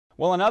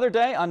Well, another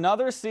day,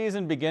 another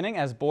season beginning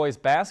as boys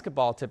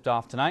basketball tipped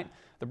off tonight.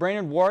 The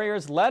Brainerd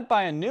Warriors, led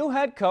by a new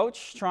head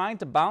coach, trying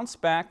to bounce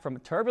back from a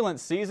turbulent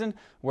season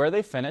where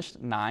they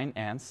finished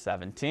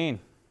 9-17.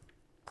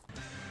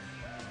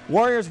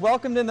 Warriors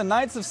welcomed in the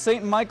Knights of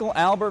St.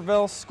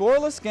 Michael-Albertville.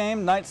 Scoreless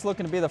game. Knights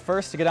looking to be the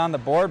first to get on the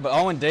board, but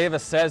Owen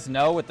Davis says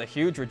no with a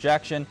huge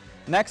rejection.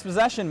 Next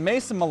possession,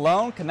 Mason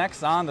Malone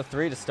connects on the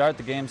three to start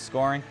the game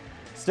scoring.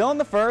 Still in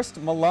the first,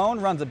 Malone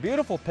runs a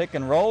beautiful pick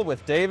and roll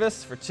with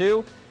Davis for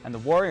two, and the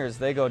Warriors,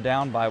 they go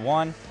down by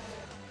one.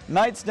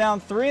 Knights down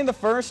 3 in the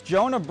first.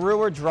 Jonah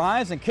Brewer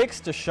drives and kicks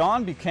to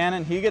Sean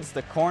Buchanan. He gets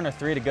the corner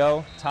three to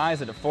go,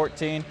 ties it at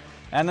 14.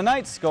 And the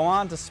Knights go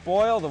on to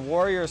spoil the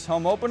Warriors'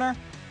 home opener.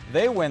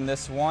 They win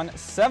this one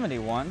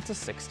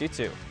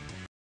 71-62.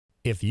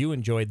 If you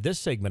enjoyed this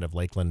segment of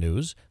Lakeland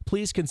News,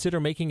 please consider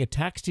making a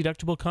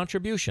tax-deductible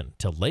contribution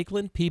to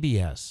Lakeland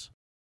PBS.